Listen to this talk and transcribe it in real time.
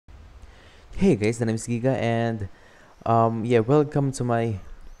Hey guys, my name is Giga, and yeah, welcome to my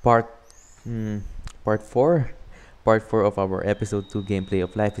part mm, part four, part four of our episode two gameplay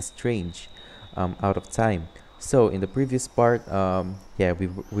of Life is Strange, out of time. So in the previous part, yeah,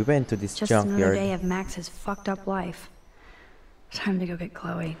 we went to this Just another junkyard. day of Max's fucked up life. Time to go get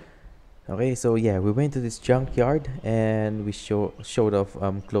Chloe. Okay, so yeah, we went to this junkyard and we showed off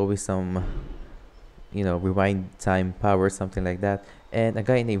Chloe some, rewind time power, something like that, and a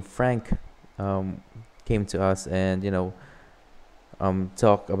guy named Frank um came to us and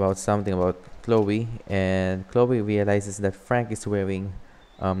talk about something about Chloe, and Chloe realizes that Frank is wearing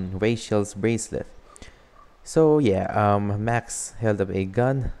Rachel's bracelet. So yeah, Max held up a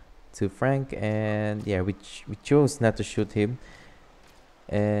gun to Frank, and yeah, we chose not to shoot him,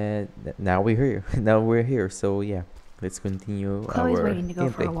 and now we're here. Now we're here. So yeah, let's continue Chloe's our waiting to go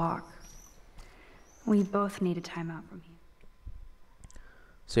for a gameplay. walk. We both need a timeout from here.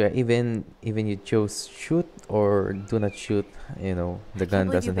 So yeah, even you chose shoot or do not shoot, the I can't gun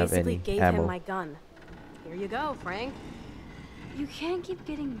believe you doesn't have basically any gave him ammo. my gun. Here you go, Frank. You can't keep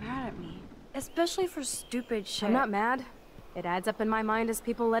getting mad at me, especially for stupid shit. I'm not mad. It adds up in my mind as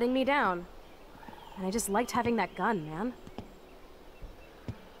people letting me down. And I just liked having that gun, man.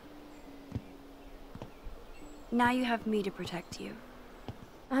 Now you have me to protect you.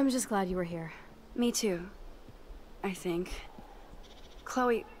 I'm just glad you were here. Me too. I think.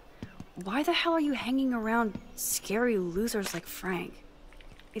 Chloe, why the hell are you hanging around scary losers like Frank?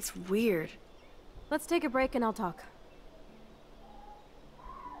 It's weird. Let's take a break and I'll talk.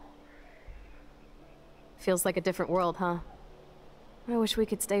 Feels like a different world, huh? I wish we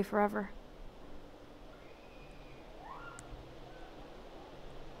could stay forever.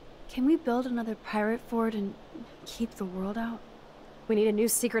 Can we build another pirate fort and keep the world out? We need a new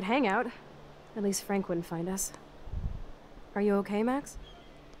secret hangout. At least Frank wouldn't find us. Are you okay, Max?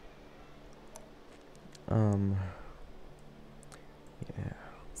 Yeah.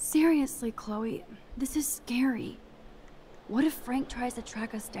 Seriously, Chloe, this is scary. What if Frank tries to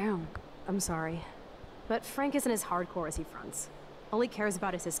track us down? I'm sorry. But Frank isn't as hardcore as he fronts. All he cares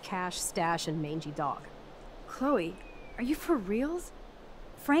about is his cash, stash, and mangy dog. Chloe, are you for reals?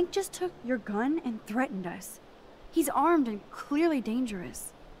 Frank just took your gun and threatened us. He's armed and clearly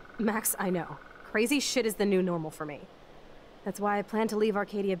dangerous. Max, I know. Crazy shit is the new normal for me. That's why I plan to leave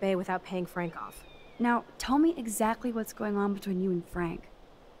Arcadia Bay without paying Frank off. Now, tell me exactly what's going on between you and Frank.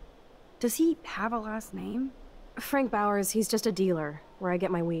 Does he have a last name? Frank Bowers, he's just a dealer, where I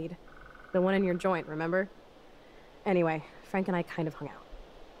get my weed. The one in your joint, remember? Anyway, Frank and I kind of hung out.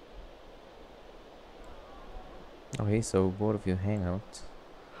 Okay, so both of you hang out.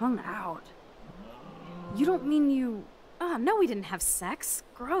 Hung out? You don't mean you... Ah, no, we didn't have sex.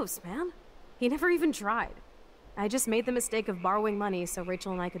 Gross, man. He never even tried. I just made the mistake of borrowing money so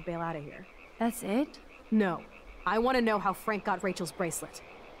Rachel and I could bail out of here. That's it? No. I want to know how Frank got Rachel's bracelet.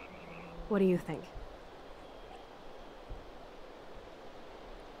 What do you think?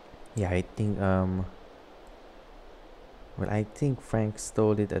 Yeah, I think I think Frank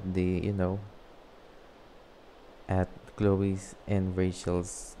stole it at at Chloe's and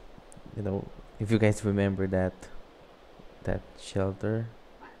Rachel's, if you guys remember that shelter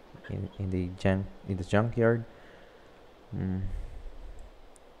in the junkyard. Mm.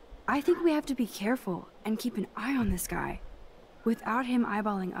 I think we have to be careful and keep an eye on this guy. Without him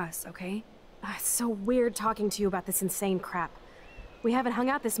eyeballing us, okay? It's so weird talking to you about this insane crap. We haven't hung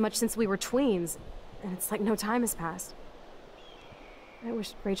out this much since we were tweens, and it's like no time has passed. I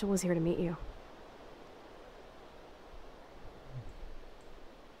wish Rachel was here to meet you.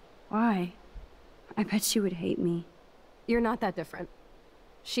 Why? I bet she would hate me. You're not that different.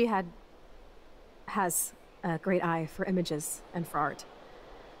 She has a great eye for images and for art.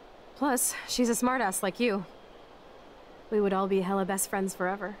 Plus, she's a smartass like you. We would all be hella best friends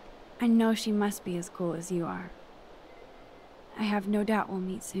forever. I know she must be as cool as you are. I have no doubt we'll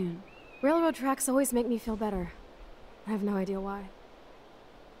meet soon. Railroad tracks always make me feel better. I have no idea why.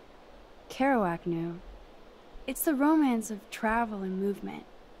 Kerouac knew. It's the romance of travel and movement.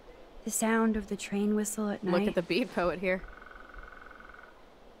 The sound of the train whistle at night. Look at the beat poet here.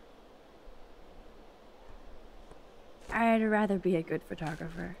 I'd rather be a good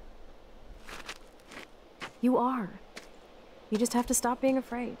photographer. You are. You just have to stop being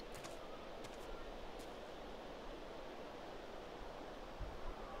afraid.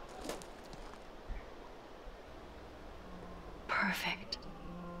 Perfect.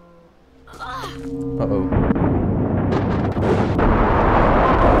 Uh-oh.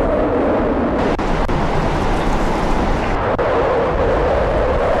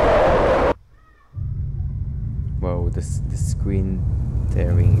 Wow, the screen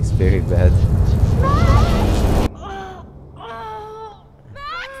tearing is very bad.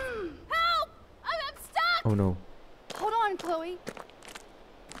 Max! Help! I'm stuck! Oh no. Hold on, Chloe.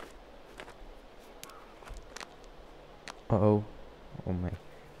 Uh-oh. Oh my.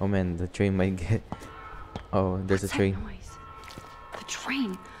 Oh man, the train might get... Oh, there's What's a that train. noise? The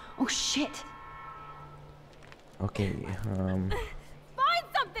train. Oh shit. Okay, Find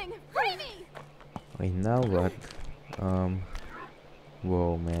something! Free me! wait, now what?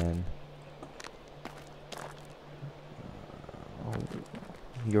 Whoa, man. Oh,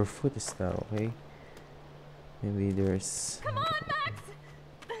 your foot is stuck, okay? Maybe there's... Come on, Max!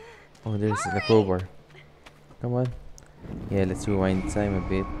 Oh, there's the Hurry! crowbar. Come on. Yeah, let's rewind time a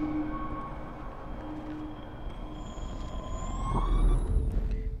bit.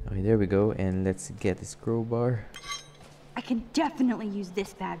 Okay, there we go. And let's get this crowbar. I can definitely use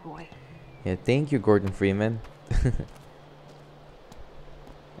this bad boy. Yeah, thank you, Gordon Freeman.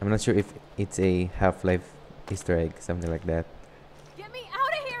 I'm not sure if it's a Half-Life Easter egg, something like that. Get me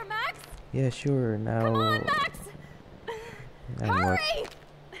out of here, Max! Yeah, sure. Now... Come on, Max! Now what? Hurry!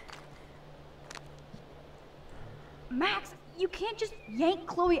 Max, you can't just yank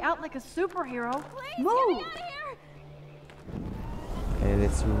Chloe out like a superhero. Please, get me Move! out of here! Okay,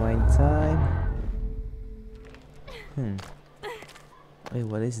 let's rewind time. Wait,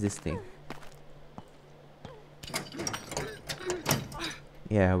 what is this thing?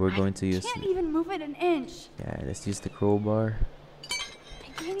 Yeah, we're going to use... Can't even move it an inch. Yeah, let's use the crowbar. I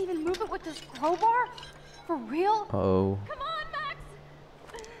can't even move it with this crowbar? For real? Uh-oh. Come on, Max!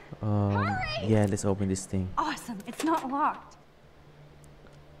 Hurry! Yeah, let's open this thing. Awesome, it's not locked.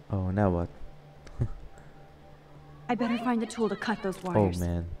 Oh, now what? I better find a tool to cut those Oh, wires.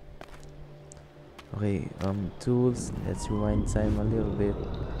 man. Okay, tools. Let's rewind time a little bit.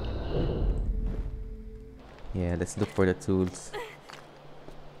 Yeah, let's look for the tools.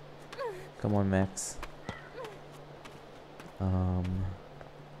 Come on, Max. Yeah,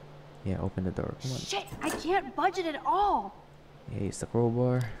 open the door. Come on. Shit, I can't budget at all. Yeah, use the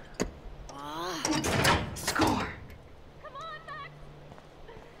crowbar. Score. Come on, Max!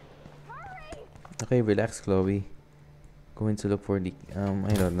 Hurry! Okay, relax, Chloe. Going to look for the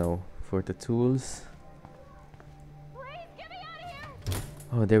I don't know, for the tools. Please, get me out of here!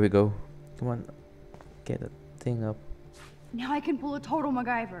 Oh, there we go. Come on, get that thing up. Now I can pull a total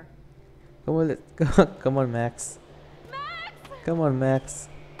MacGyver. Come on, let's come on, Max. Max! Come on, Max.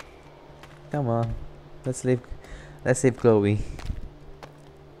 Come on. Let's save Chloe.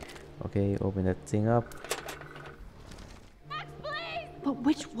 Okay, open that thing up. Max, please! But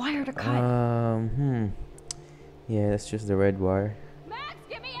which wire to cut? Yeah, let's choose the red wire. Max,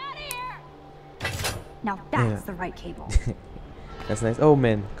 get me out of here! Now that's Yeah. the right cable. That's nice. Oh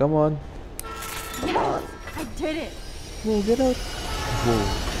man, come on. Yes, I did it. Whoa, get out. Whoa.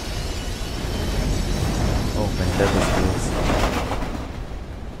 Oh man, that was close.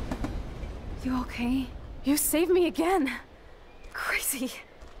 You okay? You saved me again! Crazy.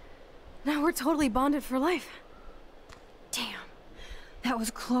 Now we're totally bonded for life. Damn, that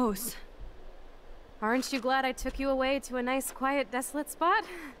was close. Aren't you glad I took you away to a nice, quiet, desolate spot?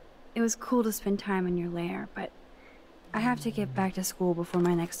 It was cool to spend time in your lair, but I have to get back to school before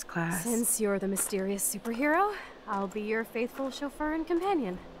my next class. Since you're the mysterious superhero, I'll be your faithful chauffeur and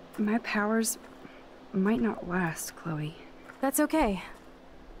companion. My powers might not last, Chloe. That's okay.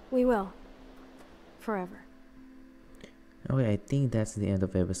 We will. Forever. Okay, I think that's the end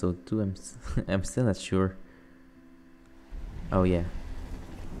of episode 2. I'm still not sure. Oh yeah.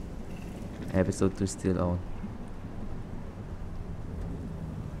 Episode 2 is still on.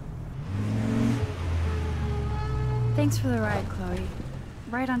 Thanks for the ride, Chloe.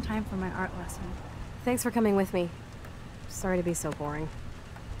 Right on time for my art lesson. Thanks for coming with me. Sorry to be so boring.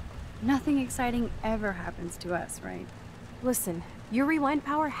 Nothing exciting ever happens to us, right? Listen, your rewind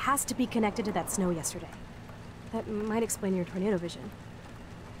power has to be connected to that snow yesterday. That might explain your tornado vision.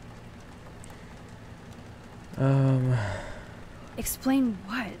 Explain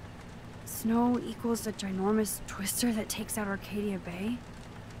what? Snow equals the ginormous twister that takes out Arcadia Bay?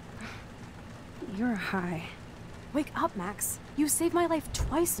 You're high. Wake up, Max. You saved my life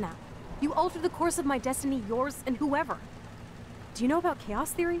twice now. You altered the course of my destiny, yours, and whoever. Do you know about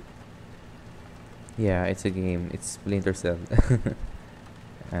chaos theory? Yeah, it's a game. It's Splinter Cell.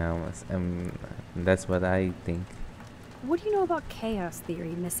 That's what I think. What do you know about chaos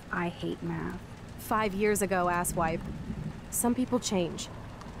theory, Miss I Hate Math? 5 years ago, asswipe. Some people change.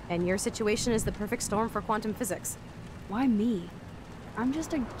 And your situation is the perfect storm for quantum physics. Why me? I'm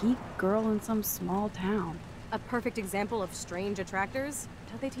just a geek girl in some small town. A perfect example of strange attractors?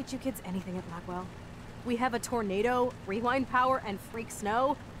 Don't they teach you kids anything at Blackwell? We have a tornado, rewind power, and freak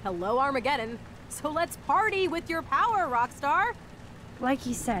snow. Hello, Armageddon. So let's party with your power, Rockstar. Like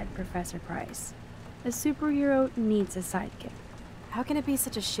you said, Professor Price, a superhero needs a sidekick. How can it be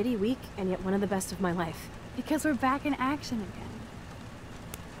such a shitty week and yet one of the best of my life? Because we're back in action again.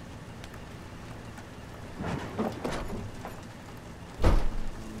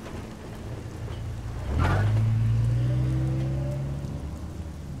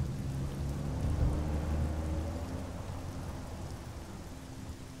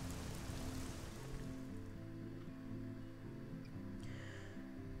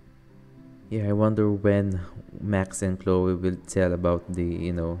 Yeah, I wonder when Max and Chloe will tell about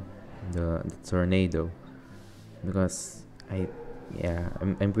the tornado, because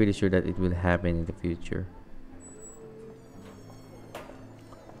I'm pretty sure that it will happen in the future.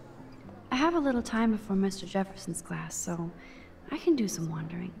 I have a little time before Mr. Jefferson's class, so I can do some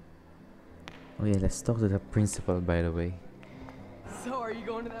wandering. Oh yeah, let's talk to the principal, by the way. So are you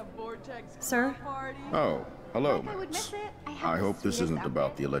going to that vortex Sir? party? Oh, hello, I would Max. miss it. I have I the hope this sweetest isn't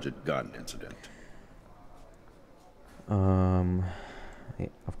about the outfit. alleged gun incident. Yeah,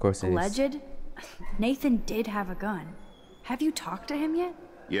 of course it is. Alleged? Nathan did have a gun. Have you talked to him yet?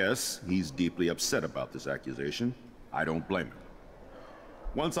 Yes, he's deeply upset about this accusation. I don't blame him.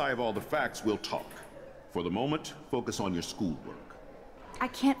 Once I have all the facts, we'll talk. For the moment, focus on your schoolwork. I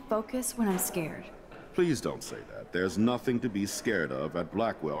can't focus when I'm scared. Please don't say that. There's nothing to be scared of at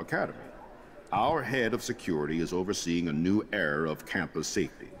Blackwell Academy. Our head of security is overseeing a new era of campus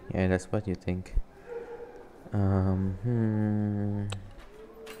safety. Yeah, that's what you think.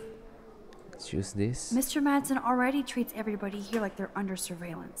 Let's choose this. Mr. Madsen already treats everybody here like they're under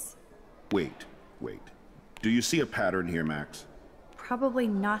surveillance. Wait. Do you see a pattern here, Max? Probably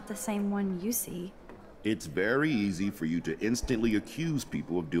not the same one you see. It's very easy for you to instantly accuse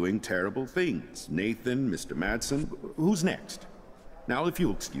people of doing terrible things. Nathan, Mr. Madsen, who's next? Now, if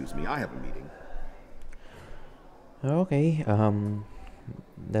you'll excuse me, I have a meeting. Okay,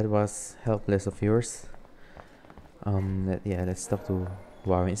 that was helpless of yours. Let's talk to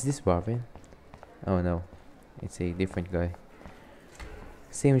Warren. Is this Warren? Oh no, it's a different guy.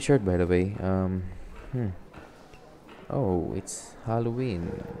 Same shirt, by the way. Oh, it's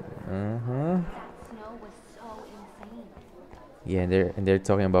Halloween. Snow was so insane. Yeah, and they're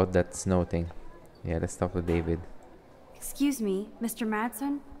talking about that snow thing. Yeah, let's talk to David. Excuse me, Mr.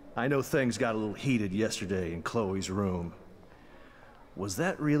 Madsen? I know things got a little heated yesterday in Chloe's room. Was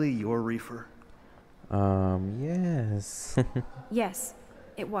that really your reefer? Yes. Yes,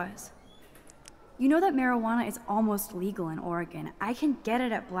 it was. You know that marijuana is almost legal in Oregon. I can get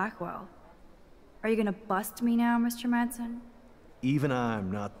it at Blackwell. Are you gonna bust me now, Mr. Madsen? Even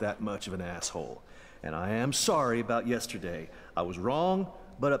I'm not that much of an asshole. And I am sorry about yesterday. I was wrong,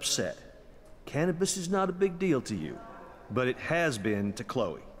 but upset. Cannabis is not a big deal to you, but it has been to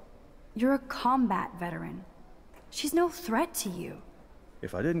Chloe. You're a combat veteran. She's no threat to you.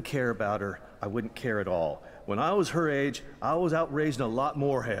 If I didn't care about her, I wouldn't care at all. When I was her age, I was out raising a lot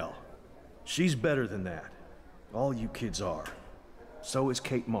more hell. She's better than that. All you kids are. So is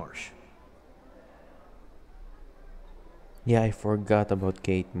Kate Marsh. Yeah, I forgot about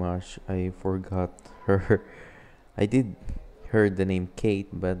Kate Marsh. I forgot her. I did heard the name Kate,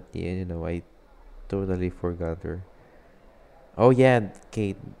 but yeah, I totally forgot her. Oh yeah,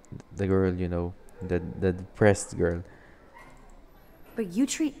 Kate, the girl, the depressed girl. But you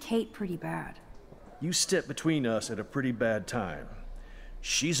treat Kate pretty bad. You stepped between us at a pretty bad time.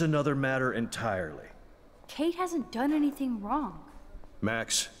 She's another matter entirely. Kate hasn't done anything wrong.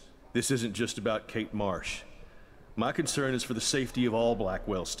 Max, this isn't just about Kate Marsh. My concern is for the safety of all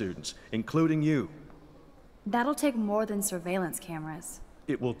Blackwell students, including you. That'll take more than surveillance cameras.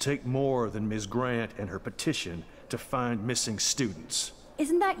 It will take more than Ms. Grant and her petition to find missing students.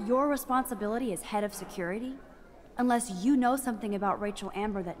 Isn't that your responsibility as head of security? Unless you know something about Rachel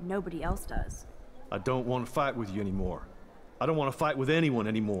Amber that nobody else does. I don't want to fight with you anymore. I don't want to fight with anyone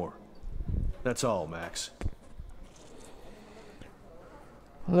anymore. That's all, Max.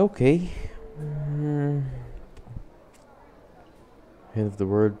 Well, okay. Head of the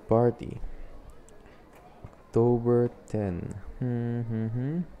World Party. October 10.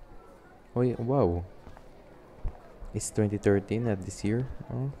 Oh yeah, wow. It's 2013, not this year.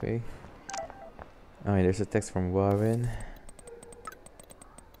 Okay. Alright, there's a text from Warren.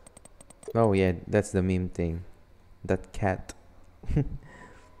 Oh yeah, that's the meme thing. That cat.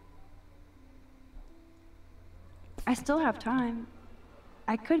 I still have time.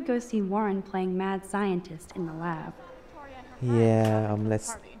 I could go see Warren playing mad scientist in the lab. Yeah,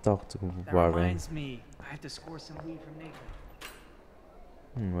 let's talk to That Warren. reminds me, I have to score some weed from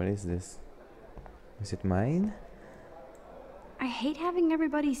Nathan. What is this? Is it mine? I hate having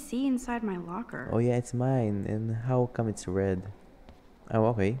everybody see inside my locker. Oh yeah, it's mine. And how come it's red? Oh,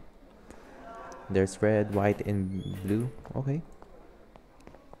 okay. There's red, white, and blue. Okay.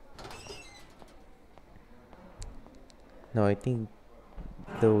 No, I think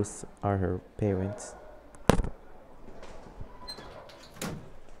those are her parents.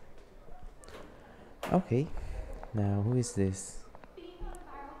 Okay. Now, who is this? Being on a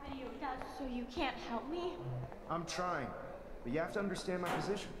viral video does so you can't help me? I'm trying, but you have to understand my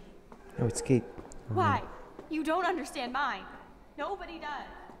position. Oh, it's Kate. Why? You don't understand mine. Nobody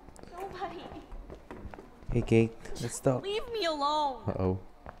does. Nobody. Hey, Kate. Let's talk. Leave me alone. Uh-oh.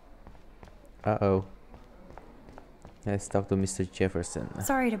 Uh-oh. Let's talk to Mr. Jefferson.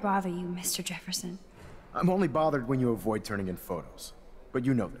 Sorry to bother you, Mr. Jefferson. I'm only bothered when you avoid turning in photos. But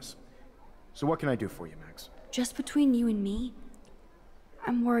you know this. So what can I do for you, Max? Just between you and me,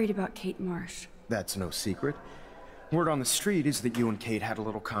 I'm worried about Kate Marsh. That's no secret. Word on the street is that you and Kate had a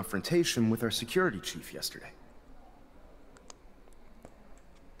little confrontation with our security chief yesterday.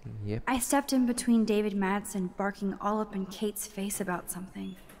 Yep. I stepped in between David Madsen barking all up in Kate's face about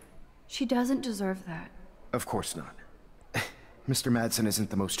something. She doesn't deserve that. Of course not. Mr. Madsen isn't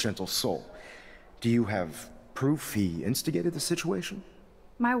the most gentle soul. Do you have proof he instigated the situation?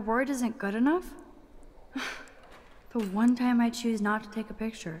 My word isn't good enough? The one time I choose not to take a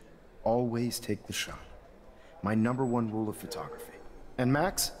picture. Always take the shot. My #1 rule of photography. And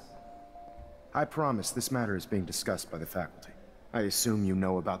Max, I promise this matter is being discussed by the faculty. I assume you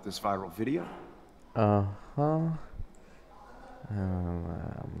know about this viral video? Uh-huh.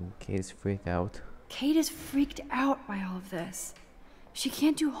 Kate's freaked out. Kate is freaked out by all of this. She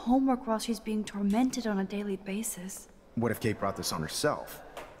can't do homework while she's being tormented on a daily basis. What if Kate brought this on herself?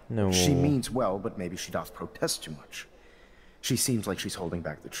 No. She means well, but maybe she doth protest too much. She seems like she's holding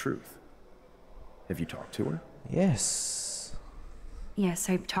back the truth. Have you talked to her? Yes. Yes,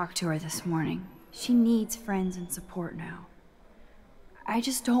 I talked to her this morning. She needs friends and support now. I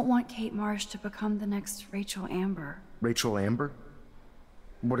just don't want Kate Marsh to become the next Rachel Amber. Rachel Amber?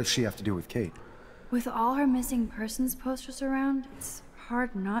 What does she have to do with Kate? With all her missing persons posters around, it's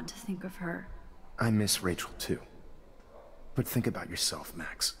hard not to think of her. I miss Rachel too. But think about yourself,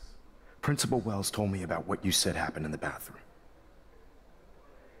 Max. Principal Wells told me about what you said happened in the bathroom.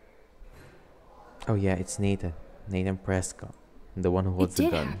 Oh yeah, it's Nathan. Nathan Prescott. The one who holds It the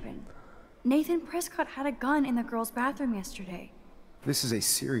did gun. happen. Nathan Prescott had a gun in the girls' bathroom yesterday. This is a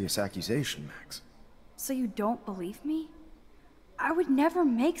serious accusation, Max. So you don't believe me? I would never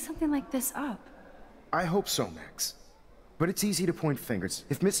make something like this up. I hope so, Max. But it's easy to point fingers.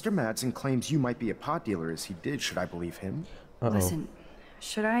 If Mr. Madsen claims you might be a pot dealer as he did, should I believe him? Uh-oh. Listen,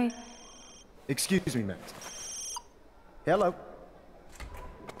 should I? Excuse me, Max. Hello?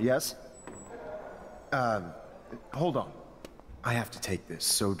 Yes? Hold on. I have to take this,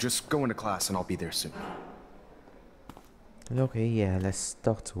 so just go into class and I'll be there soon. Okay, yeah, let's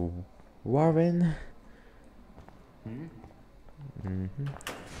talk to Warren.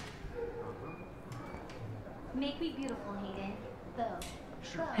 Make me beautiful, Hayden. Go.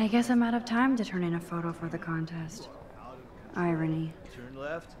 I guess I'm out of time to turn in a photo for the contest. Irony. Turn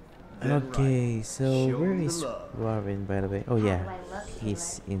left. Okay, so Show where me the is love. Warren, by the way? Oh yeah,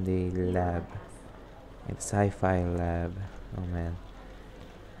 he's in the lab. In the sci-fi lab. Oh man.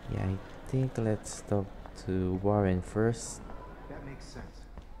 Yeah, I think let's talk to Warren first. That makes sense.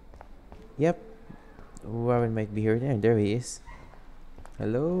 Yep, Warren might be here. There he is.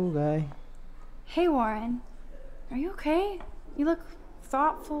 Hello, guy. Hey, Warren. Are you okay? You look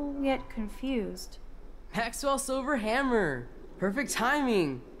thoughtful yet confused. Maxwell Silver Hammer. Perfect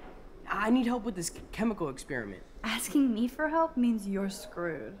timing. I need help with this chemical experiment. Asking me for help means you're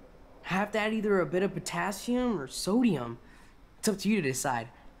screwed. I have to add either a bit of potassium or sodium. It's up to you to decide,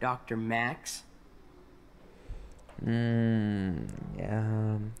 Dr. Max.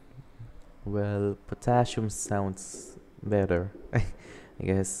 Yeah. Well, potassium sounds better. I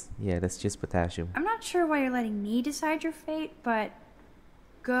guess. Yeah, let's choose potassium. I'm not sure why you're letting me decide your fate, but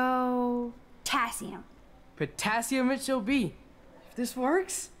go potassium. Potassium it shall be. If this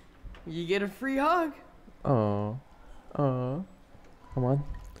works, you get a free hug. Oh. Oh. Come on.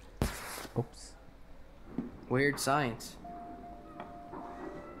 Oops. Weird science.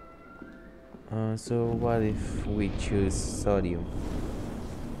 So what if we choose sodium?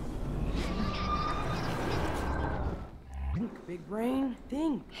 Big brain,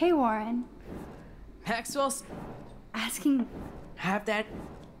 think. Hey, Warren. Maxwell's Asking. have that.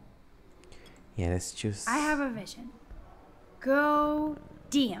 Yeah, let's choose. I have a vision. Go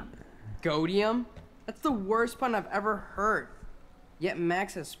Diem. Godium? That's the worst pun I've ever heard. Yet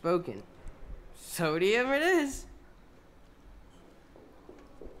Max has spoken. Sodium it is.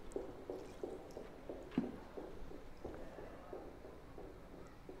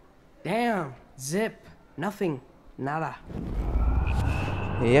 Damn. Zip. Nothing. Nada.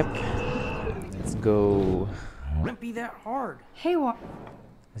 Yep. Let's go. Wouldn't be that hard. Hey,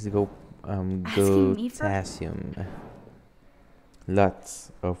 Let's go. Asking me for- Potassium.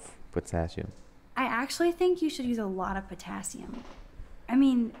 Lots of potassium. I actually think you should use a lot of potassium. I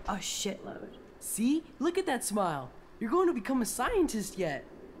mean, a shitload. See? Look at that smile. You're going to become a scientist yet.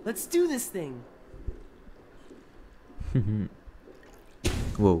 Let's do this thing.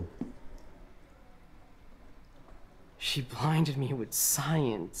 Whoa. She blinded me with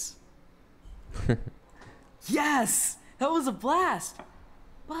science. Yes! That was a blast!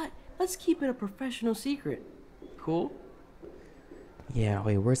 But let's keep it a professional secret. Cool? Yeah,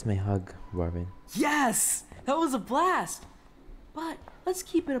 wait, where's my hug, Marvin? Yes! That was a blast! But let's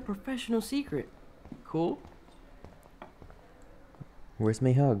keep it a professional secret. Cool? Where's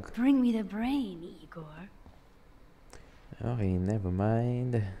my hug? Bring me the brain, Igor. Okay, never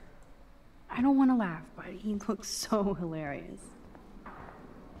mind. I don't want to laugh, but he looks so hilarious.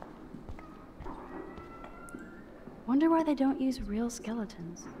 Wonder why they don't use real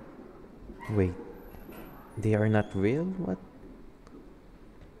skeletons. Wait, they are not real? What?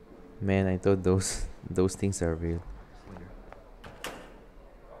 Man, I thought those things are real.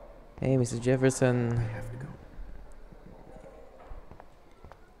 Hey, Mr. Jefferson. I have to go.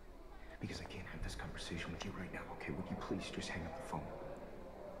 Because I can't have this conversation with you right now, okay? Would you please just hang up the phone?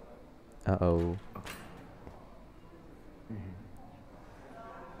 Uh-oh.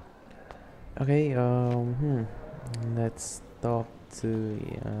 Okay. Okay, let's talk to,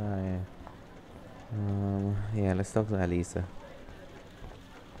 yeah, let's talk to Alisa.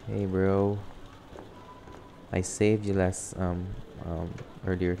 Hey, bro. I saved you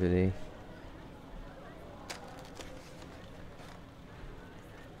earlier today.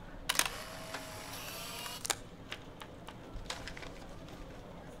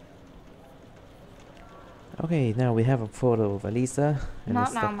 Okay, now we have a photo of Alisa. And Not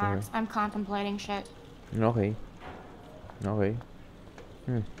let's now, talk to her. Max. I'm contemplating shit. Okay. Okay.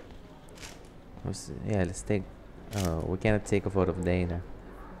 Yeah, let's take. We cannot take a photo of Dana.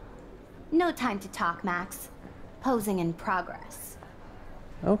 No time to talk, Max. Posing in progress.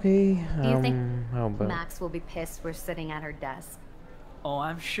 Okay. Do you think how about? Max will be pissed we're sitting at her desk? Oh,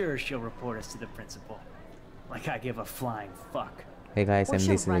 I'm sure she'll report us to the principal. Like I give a flying fuck. Hey guys, Or I'm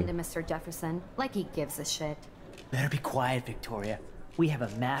she'll run listening. to Mr. Jefferson, like he gives a shit. Better be quiet, Victoria. We have a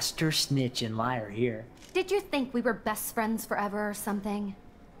master snitch and liar here. Did you think we were best friends forever or something?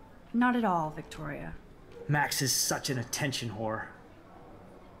 Not at all, Victoria. Max is such an attention whore.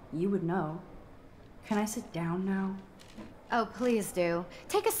 You would know. Can I sit down now? Oh, please do.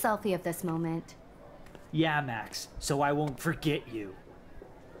 Take a selfie of this moment. Yeah, Max, so I won't forget you.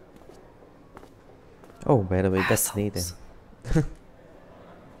 Oh, by the way, that's Nathan.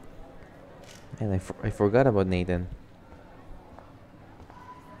 Man, I forgot about Nathan.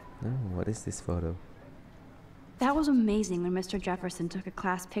 Oh, what is this photo? That was amazing when Mr. Jefferson took a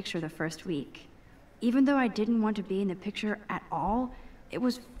class picture the first week. Even though I didn't want to be in the picture at all, it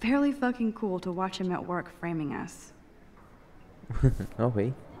was fairly fucking cool to watch him at work framing us.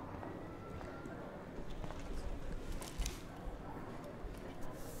 Okay.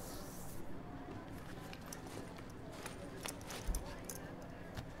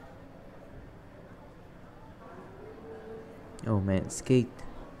 Oh man, Skate.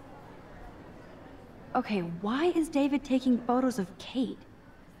 Okay, why is David taking photos of Kate?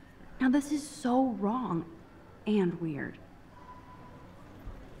 Now this is so wrong and weird.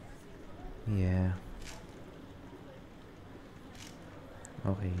 Yeah.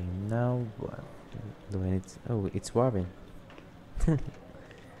 Okay, now what? Do I need? Oh, it's Warren.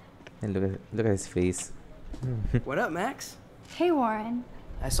 And look at his face. What up, Max? Hey, Warren.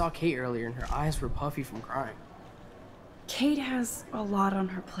 I saw Kate earlier and her eyes were puffy from crying. Kate has a lot on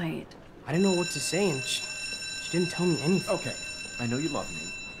her plate. I didn't know what to say and she didn't tell me anything. Okay, I know you love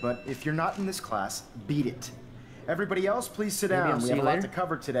me, but if you're not in this class, beat it. Everybody else, please sit Maybe down. I'll We see have a you lot later. to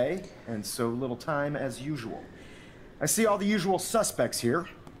cover today, and so little time as usual. I see all the usual suspects here.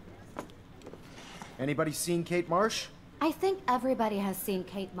 Anybody seen Kate Marsh? I think everybody has seen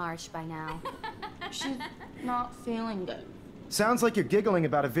Kate Marsh by now. She's not feeling good. Sounds like you're giggling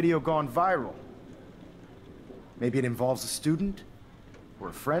about a video gone viral. Maybe it involves a student? Or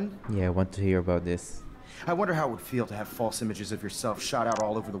a friend? Yeah, I want to hear about this. I wonder how it would feel to have false images of yourself shot out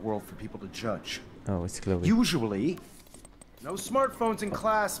all over the world for people to judge. Oh, it's Chloe. Usually, no smartphones in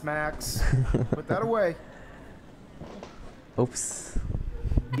class, Max. Put that away. Oops.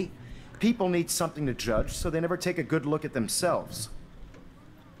 People need something to judge, so they never take a good look at themselves.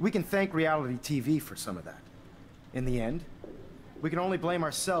 We can thank reality TV for some of that. In the end, We can only blame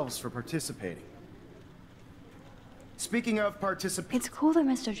ourselves for participating. Speaking of participate... It's cool that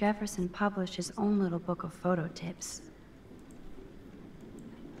Mr. Jefferson published his own little book of photo tips.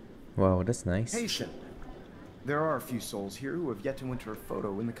 Wow, that's nice. Patient. There are a few souls here who have yet to enter a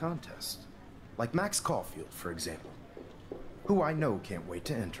photo in the contest. Like Max Caulfield, for example. Who I know can't wait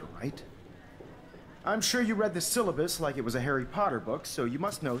to enter, right? I'm sure you read the syllabus like it was a Harry Potter book, so you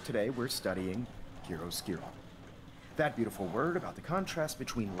must know today we're studying chiaroscuro. That beautiful word about the contrast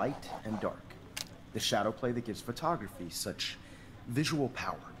between light and dark. The shadow play that gives photography such visual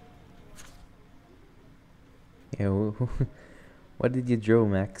power. Yeah, what did you draw,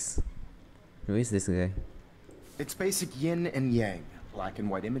 Max? Who is this guy? It's basic yin and yang. Black and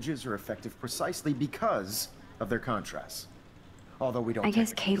white images are effective precisely because of their contrast. Although we don't... I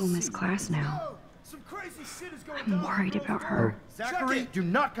guess Kate will miss class now. I'm worried about her. Zachary, do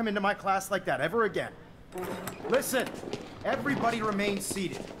not come into my class like that ever again. Listen, everybody remain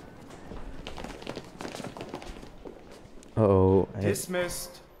seated. Uh-oh.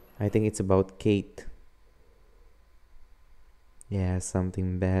 Dismissed. I think it's about Kate. Yeah,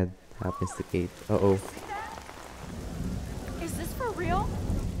 something bad happens to Kate. Uh-oh. Is this for real?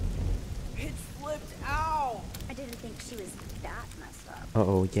 It's flipped out. I didn't think she was that messed up.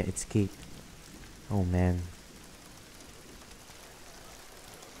 Uh-oh, yeah, it's Kate. Oh, man.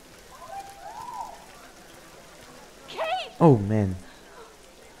 Kate! Oh, man.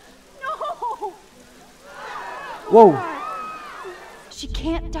 No! Whoa! She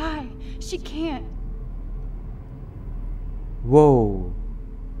can't die. She can't. Whoa.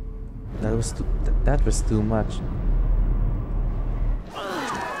 That was too much.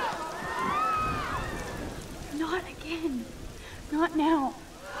 Not again. Not now.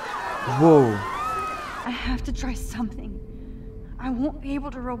 Whoa. I have to try something. I won't be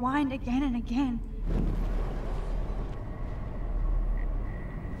able to rewind again and again.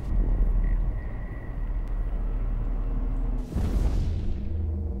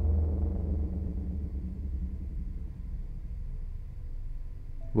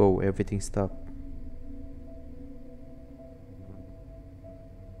 Whoa, everything stopped.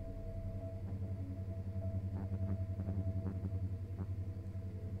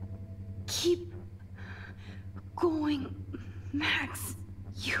 Keep going, Max.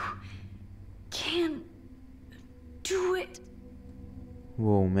 You can do it.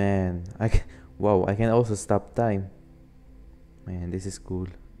 Whoa, man. Wow, I can also stop time. Man, this is cool.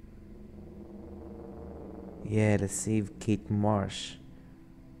 Yeah, let's save Kate Marsh.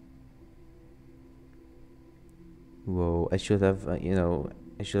 Whoa, I should have, I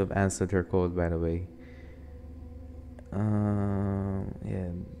should have answered her call, by the way. Yeah,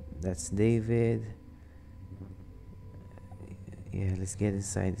 that's David. Yeah, let's get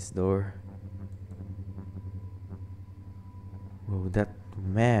inside this door. Whoa, that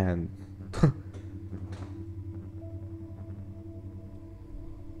man.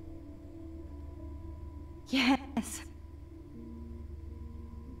 Yes.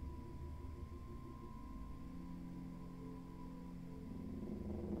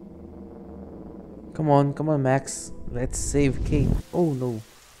 Come on, Max. Let's save Kate. Oh no.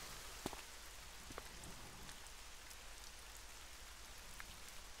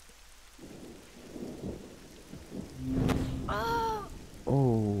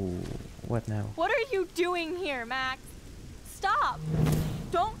 Oh, what now? What are you doing here, Max? Stop!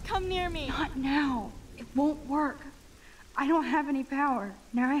 Don't come near me! Not now. It won't work. I don't have any power.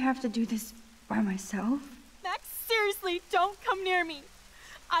 Now I have to do this by myself. Max, seriously, don't come near me.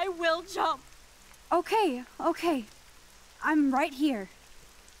 I will jump. Okay. I'm right here.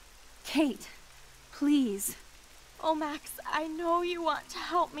 Kate, please. Oh, Max, I know you want to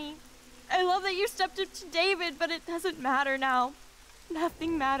help me. I love that you stepped up to David, but it doesn't matter now.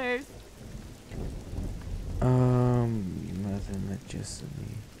 Nothing matters. Nothing matters to me.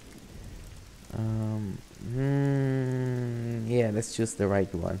 Yeah, let's choose the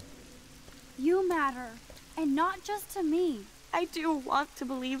right one. You matter, and not just to me. I do want to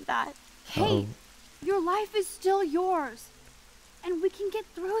believe that. Kate, your life is still yours, and we can get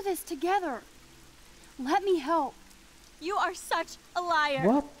through this together. Let me help. You are such a liar.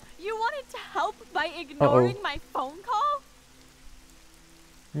 What? You wanted to help by ignoring my phone call?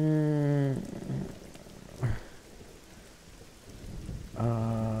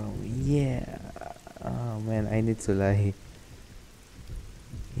 Yeah. Oh man, I need to lie.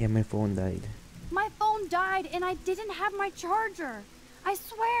 Yeah, my phone died. My phone died and I didn't have my charger. I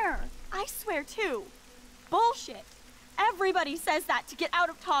swear. I swear too. Bullshit. Everybody says that to get out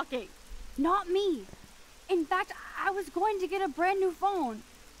of talking. Not me. In fact, I was going to get a brand new phone.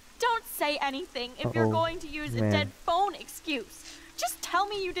 Don't say anything if you're Uh-oh, going to use a man. dead phone excuse. Just tell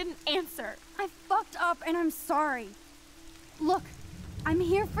me you didn't answer. I fucked up and I'm sorry. Look, I'm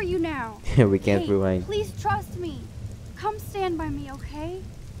here for you now. We can't Kate, rewind. please trust me. Come stand by me, okay?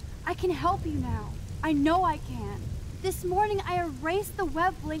 I can help you now. I know I can. This morning I erased the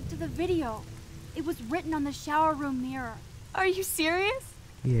web link to the video. It was written on the shower room mirror. Are you serious?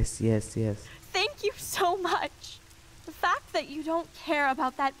 Yes, yes, yes. Thank you so much. The fact that you don't care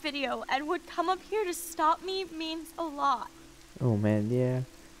about that video and would come up here to stop me means a lot. Oh man, yeah.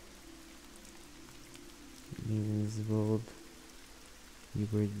 Means road. You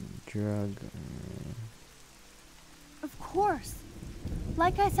were drug. Of course.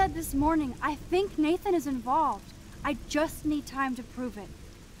 Like I said this morning, I think Nathan is involved. I just need time to prove it.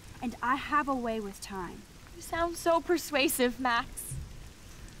 And I have a way with time. You sound so persuasive, Max.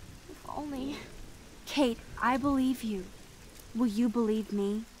 If only. Kate, I believe you. Will you believe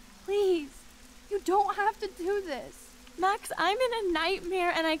me? Please, you don't have to do this. Max, I'm in a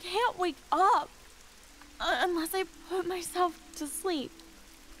nightmare and I can't wake up. Unless I put myself to sleep.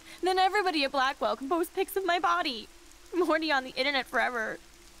 Then everybody at Blackwell can post pics of my body. I'm already on the internet forever.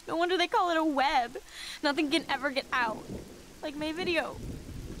 No wonder they call it a web. Nothing can ever get out. Like my video.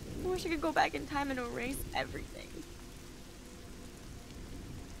 I wish I could go back in time and erase everything.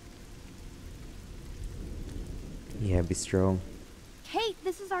 Yeah, be strong. Kate,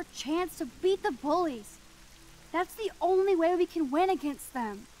 this is our chance to beat the bullies. That's the only way we can win against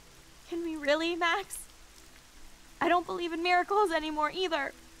them. Can we really, Max? I don't believe in miracles anymore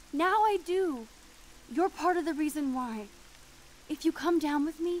either. Now I do. You're part of the reason why. If you come down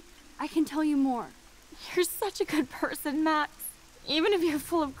with me, I can tell you more. You're such a good person, Max. Even if you're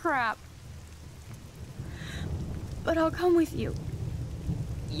full of crap. But I'll come with you.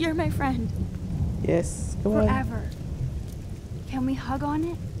 You're my friend. Yes, come on. Forever. Can we hug on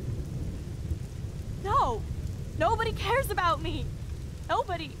it? No! Nobody cares about me!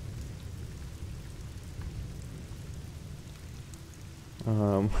 Nobody!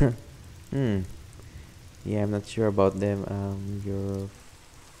 Yeah, I'm not sure about them. Your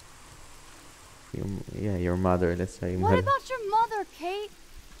mother. Let's say What mother. about your mother, Kate?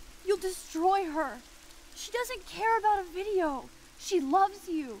 You'll destroy her. She doesn't care about a video. She loves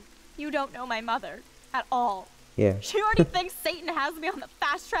you. You don't know my mother. At all. Yeah. She already thinks Satan has me on the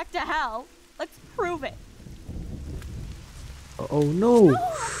fast track to hell. Let's prove it. Oh no!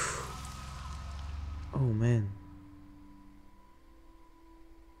 Oh man.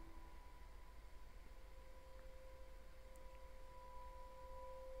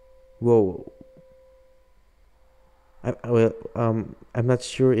 Whoa. I'm not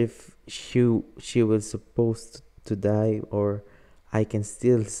sure if she was supposed to die or I can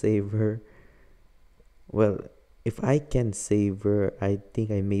still save her. Well, if I can save her, I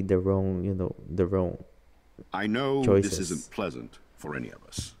think I made the wrong, the wrong I know choices. this isn't pleasant for any of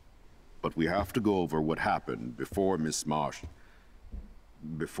us, but we have to go over what happened before Miss Marsh,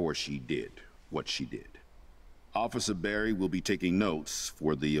 before she did what she did. Officer Barry will be taking notes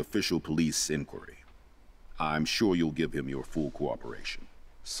for the official police inquiry. I'm sure you'll give him your full cooperation.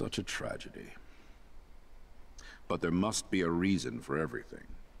 Such a tragedy. But there must be a reason for everything.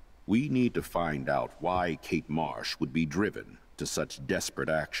 We need to find out why Kate Marsh would be driven to such desperate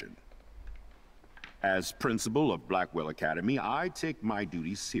action. As principal of Blackwell Academy, I take my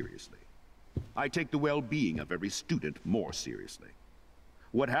duties seriously. I take the well-being of every student more seriously.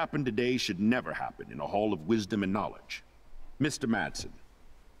 What happened today should never happen in a hall of wisdom and knowledge. Mr. Madsen,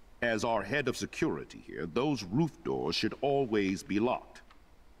 as our head of security here, those roof doors should always be locked.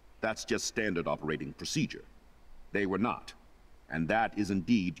 That's just standard operating procedure. They were not, and that is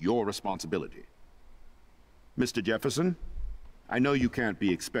indeed your responsibility. Mr. Jefferson, I know you can't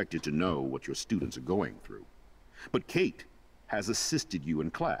be expected to know what your students are going through, but Kate has assisted you in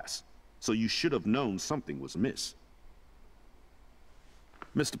class, so you should have known something was amiss.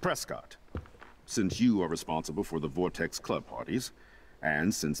 Mr. Prescott, since you are responsible for the Vortex Club parties,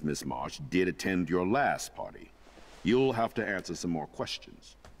 and since Miss Marsh did attend your last party, you'll have to answer some more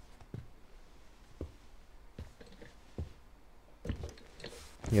questions.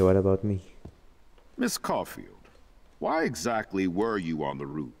 Yeah, what about me? Miss Caulfield, why exactly were you on the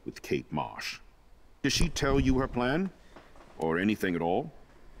route with Kate Marsh? Did she tell you her plan? Or anything at all?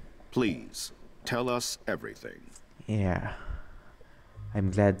 Please, tell us everything. Yeah,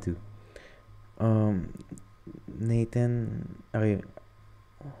 I'm glad to. Nathan, okay.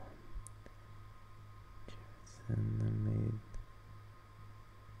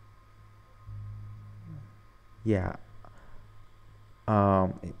 Yeah.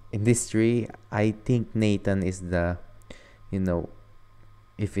 In this tree, I think Nathan is the, you know,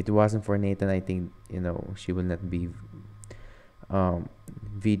 if it wasn't for Nathan, I think, she will not be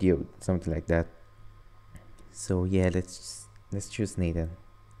videoed, something like that. So yeah, let's choose Nathan.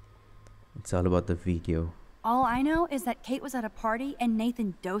 It's all about the video. All I know is that Kate was at a party and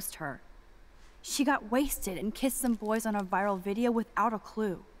Nathan dosed her. She got wasted and kissed some boys on a viral video without a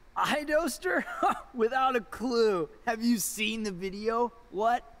clue. I dosed her? Without a clue. Have you seen the video?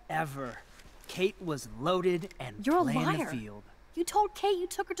 Whatever. Kate was loaded and You're a playing liar. the field. You told Kate you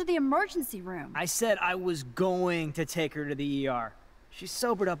took her to the emergency room. I said I was going to take her to the ER. She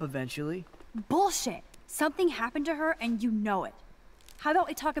sobered up eventually. Bullshit. Something happened to her and you know it. How about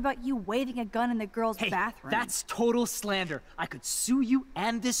we talk about you waving a gun in the girls' Hey, bathroom? that's total slander. I could sue you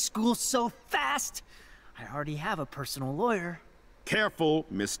and this school so fast. I already have a personal lawyer. Careful,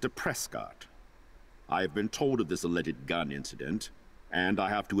 Mr. Prescott. I have been told of this alleged gun incident, and I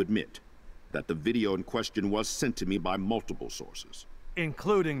have to admit that the video in question was sent to me by multiple sources.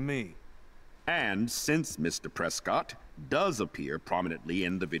 Including me. And since Mr. Prescott does appear prominently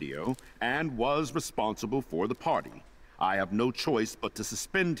in the video and was responsible for the party, I have no choice but to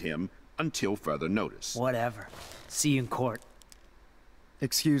suspend him until further notice. Whatever. See you in court.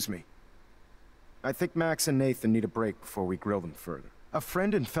 Excuse me. I think Max and Nathan need a break before we grill them further. A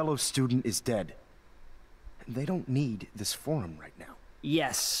friend and fellow student is dead. They don't need this forum right now.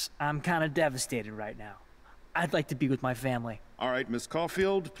 Yes, I'm kind of devastated right now. I'd like to be with my family. All right, Miss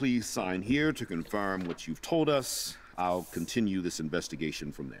Caulfield, please sign here to confirm what you've told us. I'll continue this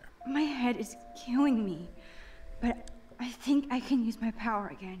investigation from there. My head is killing me, but I think I can use my power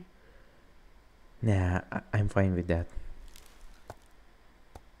again. Nah, I'm fine with that.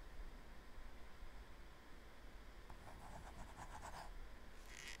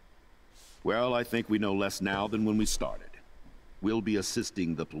 Well, I think we know less now than when we started. We'll be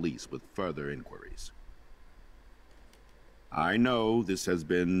assisting the police with further inquiries. I know this has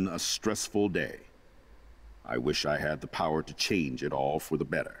been a stressful day. I wish I had the power to change it all for the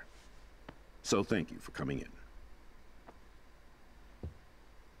better. So thank you for coming in.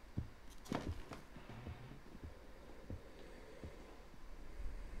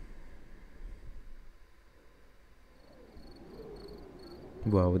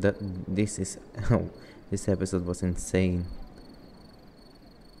 Wow, this episode was insane.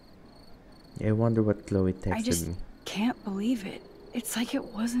 I wonder what Chloe texted I just me. can't believe it. It's like it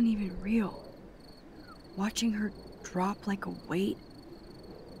wasn't even real. Watching her drop like a weight,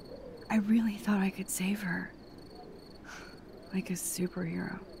 I really thought I could save her. Like a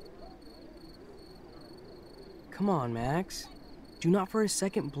superhero. Come on, Max. Do not for a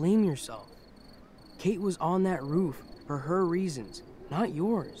second blame yourself. Kate was on that roof for her reasons, not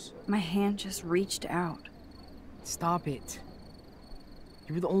yours. My hand just reached out. Stop it.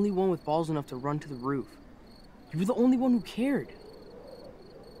 You were the only one with balls enough to run to the roof. You were the only one who cared.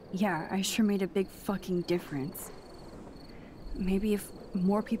 Yeah, I sure made a big fucking difference. Maybe if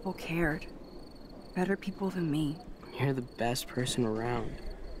more people cared. Better people than me. You're the best person around.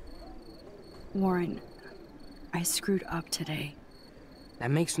 Warren, I screwed up today.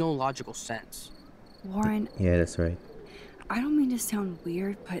 That makes no logical sense. Warren, Yeah, that's right. I don't mean to sound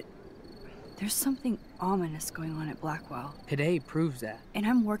weird, but there's something ominous going on at Blackwell. Today proves that. And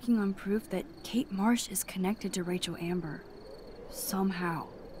I'm working on proof that Kate Marsh is connected to Rachel Amber. Somehow.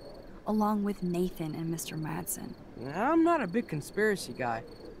 Along with Nathan and Mr. Madsen. I'm not a big conspiracy guy,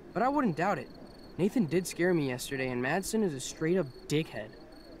 but I wouldn't doubt it. Nathan did scare me yesterday, and Madsen is a straight-up dickhead.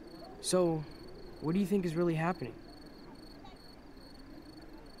 So, what do you think is really happening?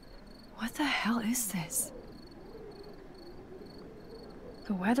 What the hell is this?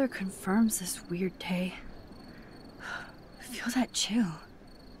 The weather confirms this weird day. Feel that chill.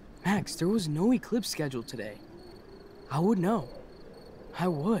 Max, there was no eclipse scheduled today. I would know. I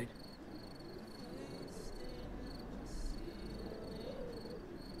would.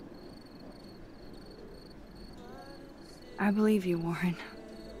 I believe you, Warren.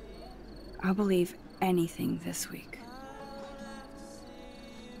 I'll believe anything this week.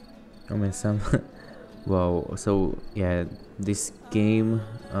 I mean, wow. So yeah, this game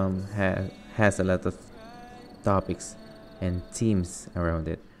has a lot of topics and themes around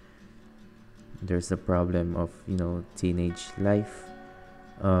it. There's a problem of teenage life,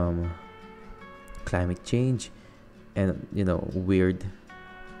 climate change, and weird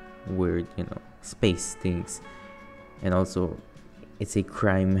space things, and also it's a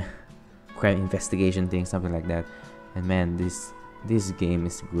crime investigation thing, something like that. And man, this game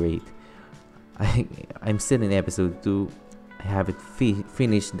is great. I'm still in episode 2. I haven't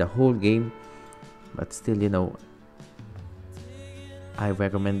finished the whole game, but still, I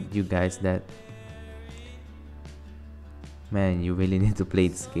recommend you guys that Man, you really need to play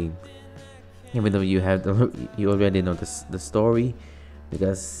this game. Even though you have you already know the story,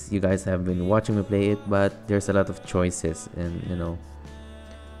 because you guys have been watching me play it, but there's a lot of choices, and you know,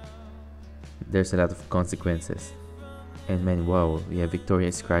 there's a lot of consequences. And man, wow, yeah, Victoria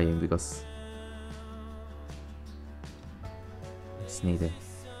is crying because it's Nathan.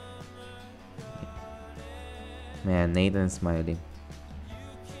 Man, Nathan's smiling.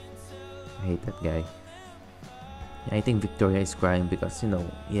 I hate that guy. Yeah, I think Victoria is crying because, you know,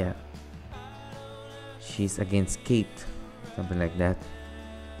 yeah, she's against Kate, something like that.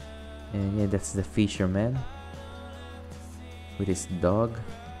 And yeah, that's the fisherman with his dog.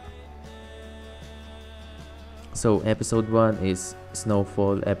 So episode 1 is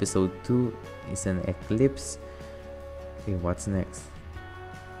snowfall, episode 2 is an eclipse. Okay, what's next?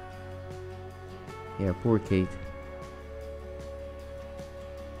 Yeah, poor Kate.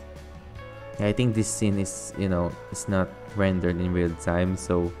 Yeah, I think this scene is, you know, it's not rendered in real time,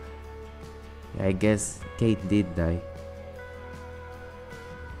 so yeah, I guess Kate did die.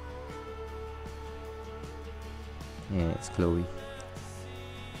 Yeah, it's Chloe.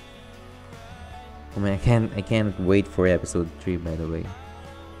 I mean, I can't wait for episode 3, by the way.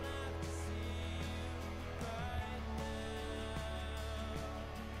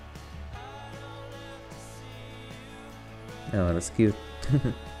 Oh, that's cute.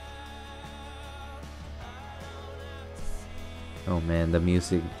 Oh man, the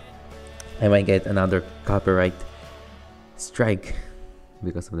music. I might get another copyright strike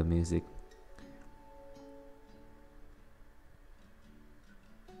because of the music.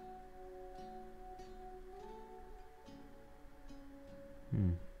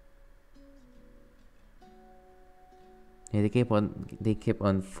 Yeah, they keep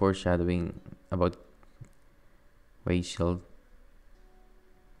on foreshadowing about Rachel.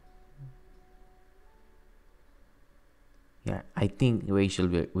 Yeah, I think Rachel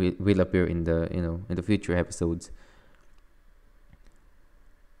will appear in the, you know, in the future episodes.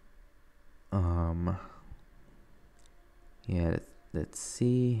 Yeah, let's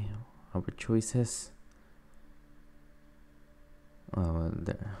see our choices. Oh,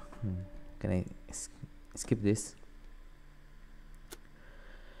 can I skip this?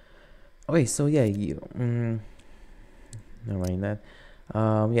 Okay, so yeah, never mind that.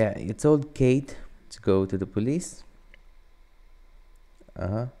 Yeah, you told Kate to go to the police.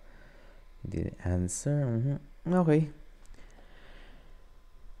 Didn't answer. Okay.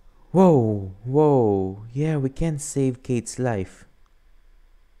 Whoa. Yeah, we can save Kate's life.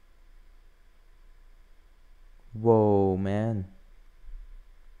 Whoa, man.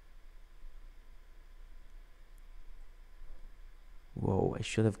 Whoa, I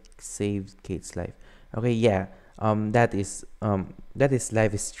should have saved Kate's life. Okay, yeah. That is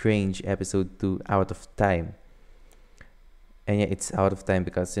Life is Strange episode 2, Out of Time. And yeah, it's out of time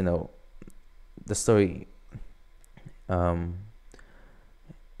because, you know, the story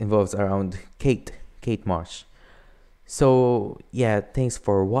involves around Kate Marsh. So yeah, thanks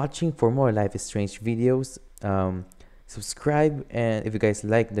for watching. For more Life is Strange videos, subscribe, and if you guys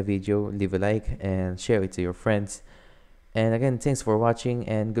like the video, leave a like and share it to your friends. And again, thanks for watching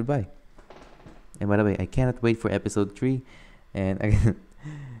and goodbye. And by the way, I cannot wait for episode 3, and again,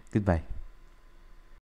 goodbye.